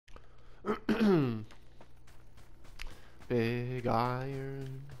Big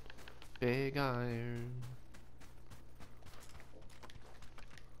iron, big iron.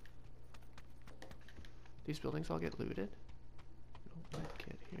 These buildings all get looted? No med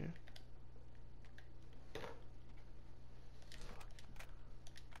kit here.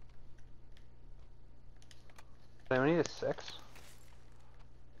 Do we need a 6?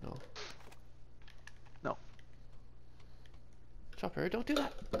 No. No. Chopper, don't do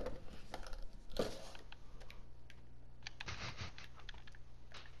that!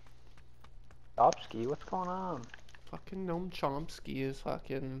 Chomsky, what's going on? Fucking Noam Chomsky is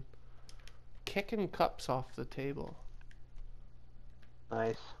fucking kicking cups off the table.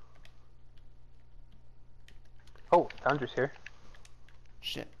 Nice. Oh, Founder's here.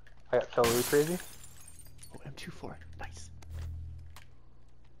 Shit. I got so really crazy. Oh, M24. Nice.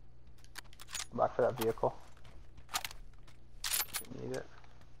 I'm back for that vehicle. Need it.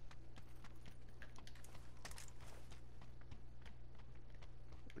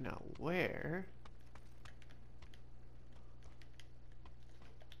 Now where?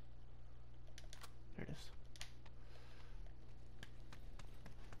 There it is.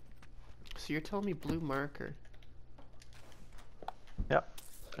 So you're telling me blue marker? Yep.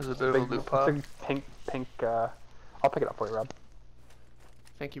 There's a bit of a loot pile. Big pink, I'll pick it up for you, Rob.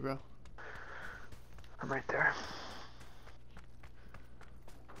 Thank you, bro. I'm right there.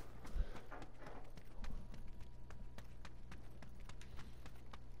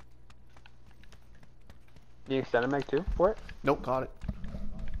 Need extended mag too for it? Nope, got it.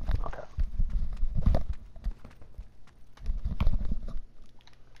 Okay.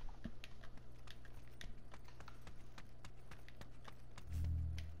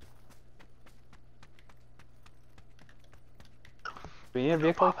 Do we need a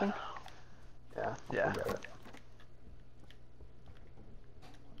vehicle, I think? Yeah. Yeah. Get it.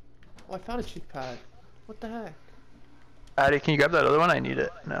 Oh, I found a cheek pad. What the heck? Addy, can you grab that other one? I need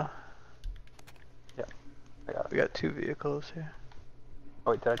it. No. Yeah. I got it. We got 2 vehicles here.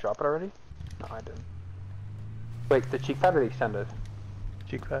 Oh wait, did I drop it already? No, I didn't. Wait, the cheek pad or the extended?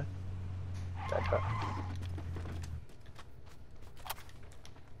 Cheek pad. Yeah, I got it.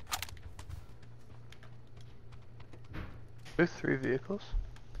 There's 3 vehicles.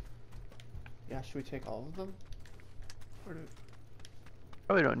 Yeah, should we take all of them? Or do...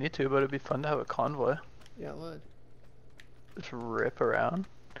 Probably don't need to, but it'd be fun to have a convoy. Yeah, it would. Just rip around.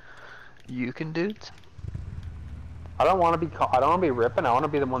 You can dudes. I don't want to be. I don't want to be ripping. I want to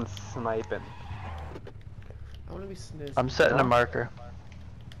be the one sniping. I want to be snizzing. I'm setting a marker.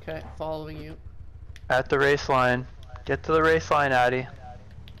 Okay, following you. At the race line. Get to the race line, Addy.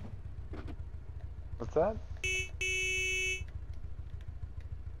 What's that?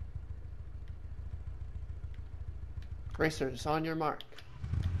 Racers, on your mark.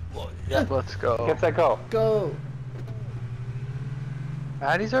 Yeah, let's go. Get that go. Go!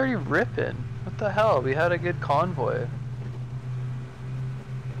 Addy's already ripping. What the hell? We had a good convoy.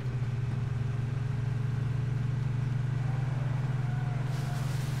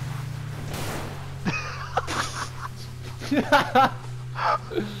 See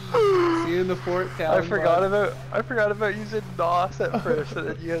you in the fort, Calvin. I forgot about using NOS at first, and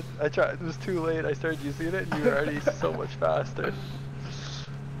then I tried. It was too late. I started using it, and you were already so much faster.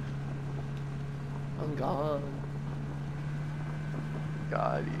 I'm gone.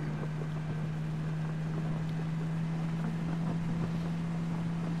 Got you.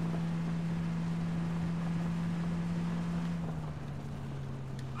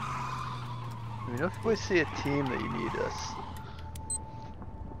 You know, if you see a team that you need us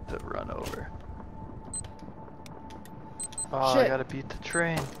to run over. Oh, Shit. I gotta beat the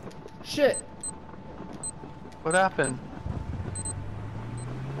train. Shit! What happened?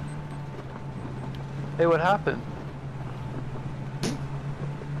 Hey, what happened?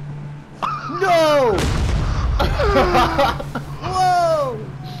 No! Whoa!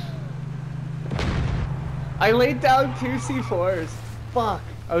 I laid down 2 C4s. Fuck.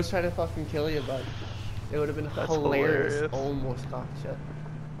 I was trying to fucking kill you, bud. It would have been That's hilarious. hilarious. Almost got shit.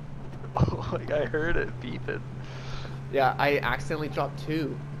 Oh, like I heard it beeping. Yeah, I accidentally dropped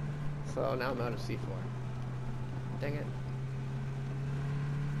 2. So now I'm out of C4. Dang it.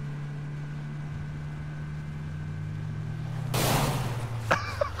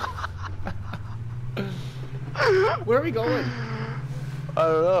 Where are we going? I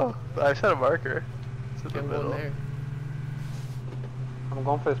don't know. I set a marker. It's in the I'm middle. going there. I'm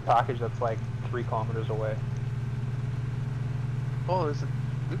going for this package that's like 3 kilometers away. Oh, there's a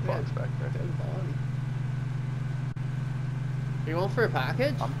loot box back there. Dead body. You going for a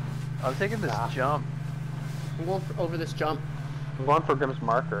package? I'm taking this Nah. jump. I'm going for, over this jump. I'm going for Grim's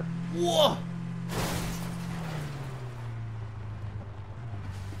marker. Whoa!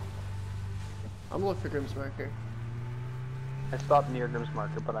 I'm looking for Grim's marker. I stopped near Grim's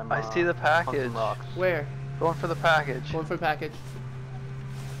marker, but I'm. I see the on package. some rocks. Where? Going for the package. Going for the package.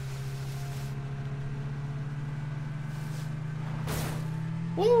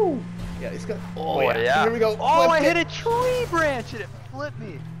 Woo! Yeah, he's got. Oh, yeah. Here we go. Oh, I Flipped hit a tree branch and it flipped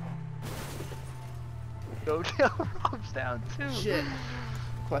me. Go down, Rob's down too. Shit.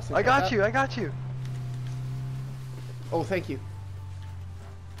 Question I got up. you. I got you. Oh, thank you.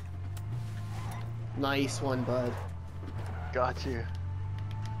 Nice one, bud. Got you.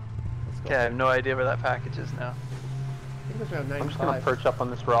 Let's go. Okay, I have no idea where that package is now. I think it was around 95. I'm just gonna perch up on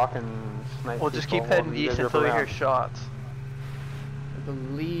this rock and snipe. We'll just keep people heading while you east guys until rip we hear around. shots. I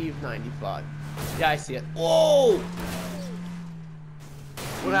believe 95. Yeah, I see it. Whoa!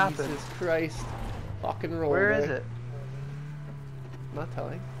 What happened? Jesus Christ. Fucking roll. Where is it? I'm not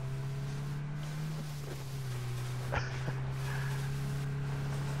telling.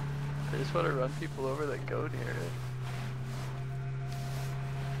 I just want to run people over that go near it.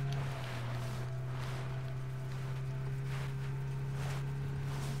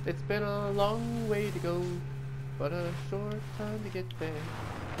 It's been a long way to go, but a short time to get there.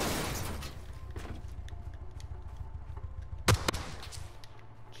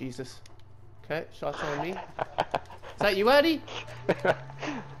 Jesus. Okay, shots on me. Is that you, Eddie?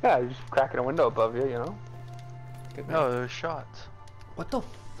 Yeah, you're just cracking a window above you, you know? Good man. No, there's shots. What the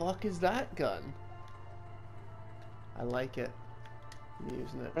fuck is that gun? I like it. I'm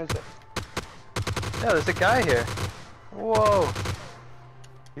using it. What is it? Yeah, there's a guy here. Whoa.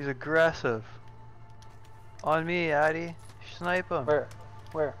 He's aggressive. On me, Addy. Snipe him. Where?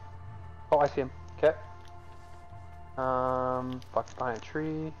 Where? Oh, I see him. Okay. Fuck, behind a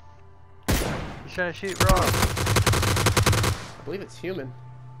tree. He's trying to shoot Rob. I believe it's human.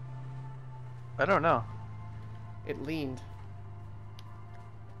 I don't know. It leaned.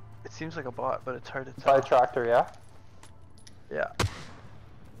 It seems like a bot, but it's hard to By tell. a tractor, yeah? Yeah.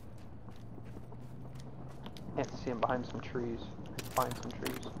 Can't see him behind some trees. Behind some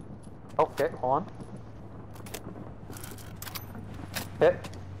trees. Oh, okay, hold on. Hit.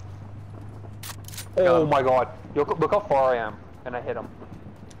 Oh him. my god. Look how far I am. And I hit him.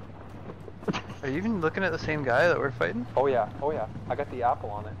 Are you even looking at the same guy that we're fighting? Oh yeah, oh yeah. I got the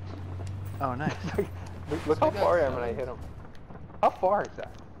apple on it. Oh, nice. Look how far I am and I hit him. How far is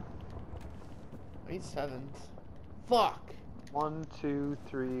that? I need sevens. Fuck! 1, 2,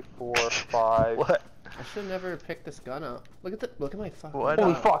 3, 4, 5. What? I should never picked this gun up. Look at my fucking. What?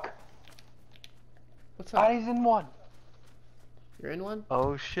 Holy fuck! What's up? He's in one. You're in one?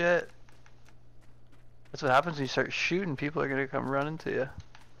 Oh, shit. That's what happens when you start shooting. People are gonna come running to you.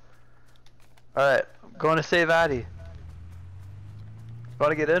 Alright, going to save Addy.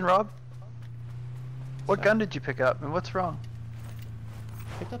 Want to get in, Rob? What Sorry. gun did you pick up, and what's wrong?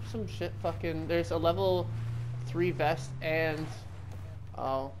 Picked up some shit fucking. There's a level 3 vest and.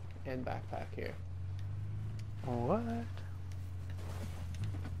 Oh, and backpack here. What?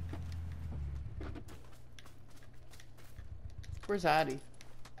 Where's Addy?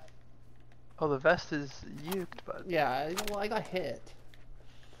 Oh, the vest is uked, but Yeah, well, I got hit.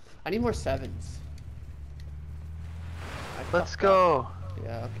 I need more sevens. I let's fucked go. up.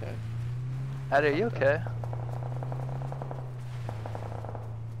 Yeah, okay. Addy, are you Fucked okay?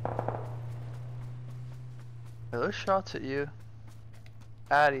 Are those shots at you?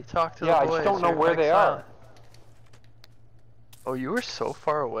 Addy, talk to Yeah, the I boys. just don't know You're, where like, they silent. are. Oh, you were so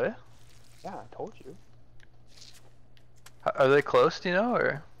far away? Yeah, I told you. Are they close, do you know,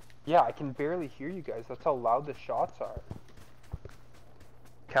 or? Yeah, I can barely hear you guys. That's how loud the shots are.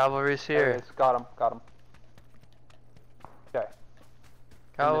 Cavalry's There here. it is. Got him. Got him. Okay.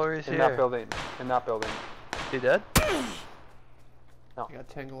 Cavalry's in here. that building. In that building. You dead? No. I got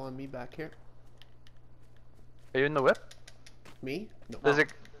Tango on me back here. Are you in the whip? Me? No.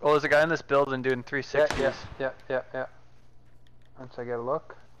 There's a guy in this building doing 360s. Yeah. Once I get a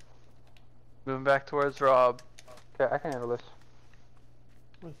look. Moving back towards Rob. Okay, I can handle this.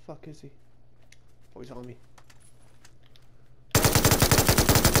 Where the fuck is he? Oh, he's on me.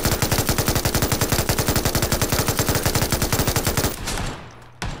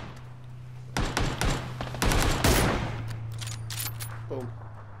 Boom.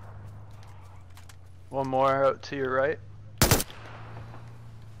 One more out to your right. To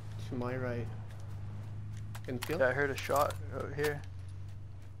my right. In the field? Yeah, I heard a shot out here.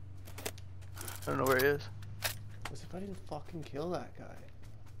 I don't know where he is. As if I didn't fucking kill that guy.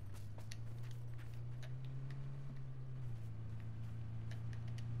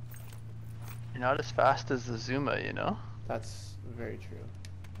 You're not as fast as the Zuma, you know? That's very true.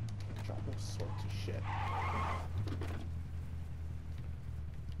 Drop all sorts of shit.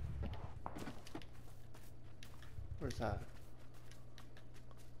 Where's that?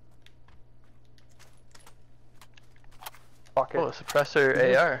 Fuck it. Oh, a suppressor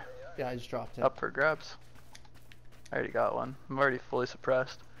Mhm. AR. Yeah, I just dropped it. Up for grabs. I already got one. I'm already fully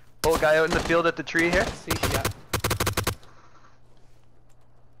suppressed. Oh, guy out in the field at the tree here. See, yeah.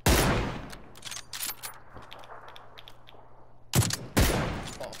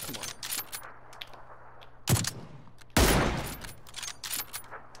 Oh, come on.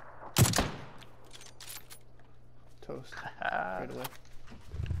 Toast. Right away.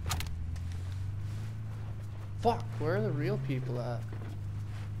 Fuck, where are the real people at?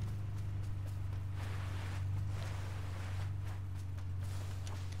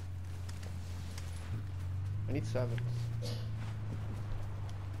 I need 7s.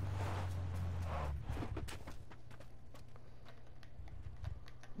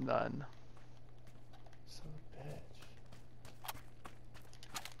 None. Son of a bitch.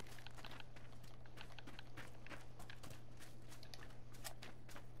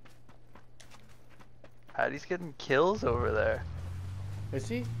 Patty's getting kills over there. Is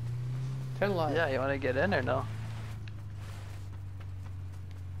he? 10 live. Yeah, you want to get in or no?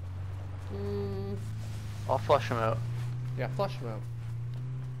 Mm, I'll flush him out. yeah, flush him out.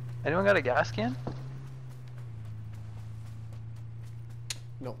 Anyone got a gas can?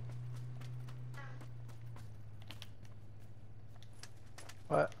 No.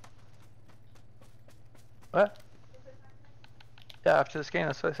 What? What? Yeah, after this game,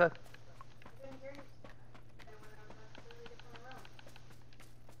 that's what I said.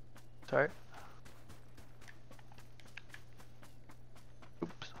 Sorry.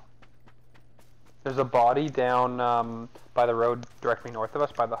 Oops. There's a body down by the road directly north of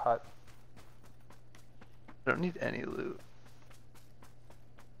us by the hut. I don't need any loot.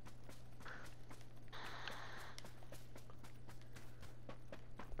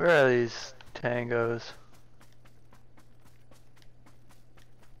 Where are these tangos?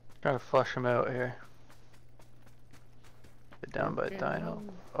 Trying to flush them out here. Get down by Dino.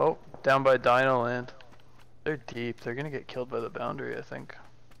 Oh, down by Dino land. They're deep. They're gonna get killed by the boundary, I think.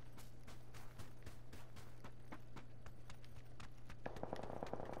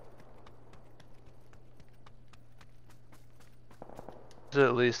 There's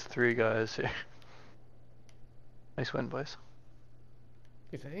at least 3 guys here. Nice win, boys.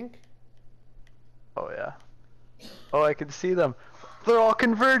 You think? Oh yeah. Oh, I can see them. They're all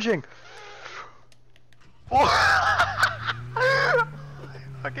converging.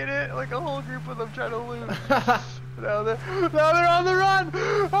 Fucking it, like a whole group of them trying to loot. now they're on the run.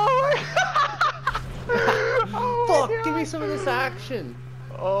 Oh my god. Oh my Fuck, god. give me some of this action.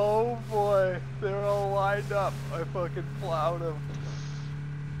 Oh boy, they're all lined up. I fucking plowed them.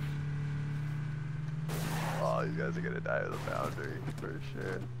 Oh, these guys are gonna die of the boundary for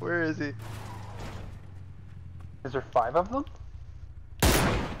sure. Where is he? Is there 5 of them?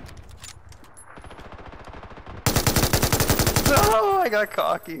 No, I got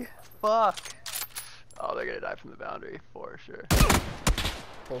cocky. Fuck. Oh, they're gonna die from the boundary for sure.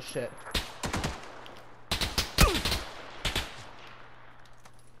 Bullshit.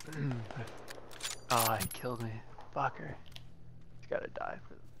 Oh, he killed me. Fucker. He's gotta die.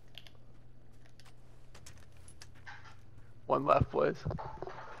 One left, boys.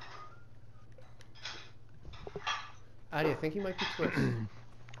 Addy, I think he might be Twist. What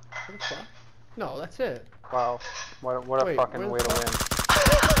the fuck? No, that's it. Wow. What a Wait, fucking where way the to fuck-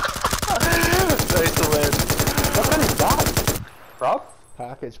 win. Nice to win. What kind is that? Rob?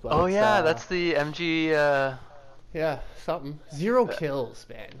 Package, but Oh it's, yeah, that's the MG, yeah, something. 0 kills,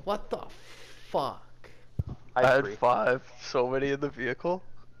 man. What the fuck? I I had agree. 5. So many in the vehicle.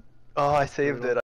 Oh, I saved it.